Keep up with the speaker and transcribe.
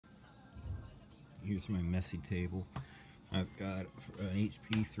Here's my messy table. I've got an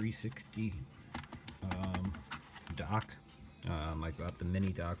HP 360 dock. I got the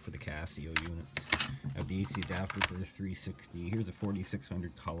mini dock for the Casio units. I have the AC adapter for the 360. Here's a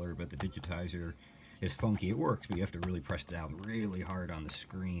 4600 color, but the digitizer is funky. It works, but you have to really press it down really hard on the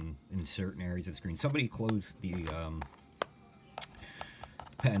screen in certain areas of the screen. Somebody closed the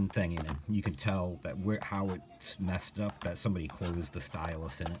pen thing in it. You can tell that how it's messed up, that somebody closed the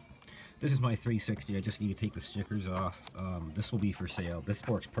stylus in it. This is my 360. I just need to take the stickers off. This will be for sale. This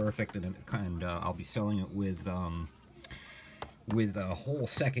works perfect, and I'll be selling it with a whole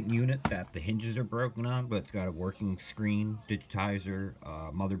second unit that the hinges are broken on, but it's got a working screen, digitizer,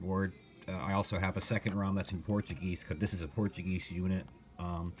 motherboard. I also have a second ROM that's in Portuguese, because this is a Portuguese unit.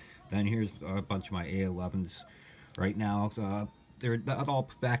 Then here's a bunch of my A11s. Right now, they're all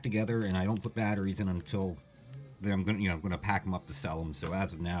put back together, and I don't put batteries in until I'm gonna pack them up to sell them. So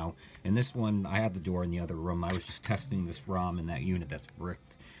as of now, in this one, I have the door in the other room. I was just testing this ROM in that unit that's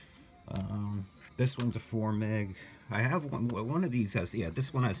bricked. This one's a 4 meg. I have one of these has, yeah,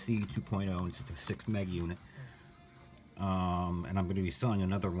 this one has CE 2.0, and it's a 6 meg unit. And I'm going to be selling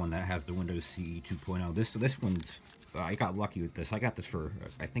another one that has the Windows CE 2.0. This one's, I got lucky with this. I got this for,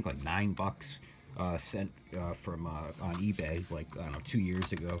 I think, like $9 sent from on eBay, like, I don't know, 2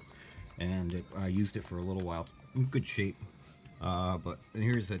 years ago. And I used it for a little while. In good shape. But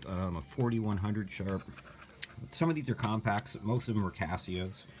here's a 4100 sharp. Some of these are compacts. Most of them are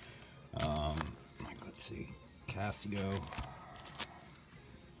Casios. Let's see. Casio.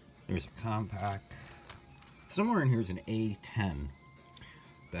 There's a compact. Somewhere in here is an A10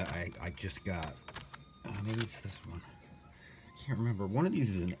 that I just got. Maybe it's this one. I can't remember. One of these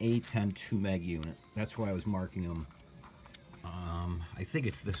is an A10 2 meg unit. That's why I was marking them. I think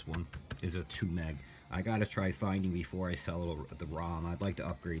it's this one is a 2 meg. I gotta try finding before I sell the ROM. I'd like to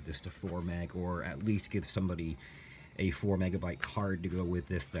upgrade this to 4 meg, or at least give somebody a 4 megabyte card to go with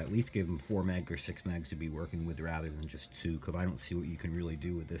this, to at least give them 4 meg or 6 megs to be working with rather than just 2, because I don't see what you can really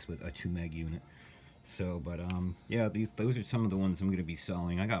do with this with a 2 meg unit. So, but yeah, those are some of the ones I'm going to be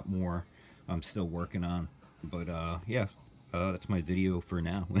selling. I got more I'm still working on, but yeah, that's my video for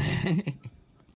now.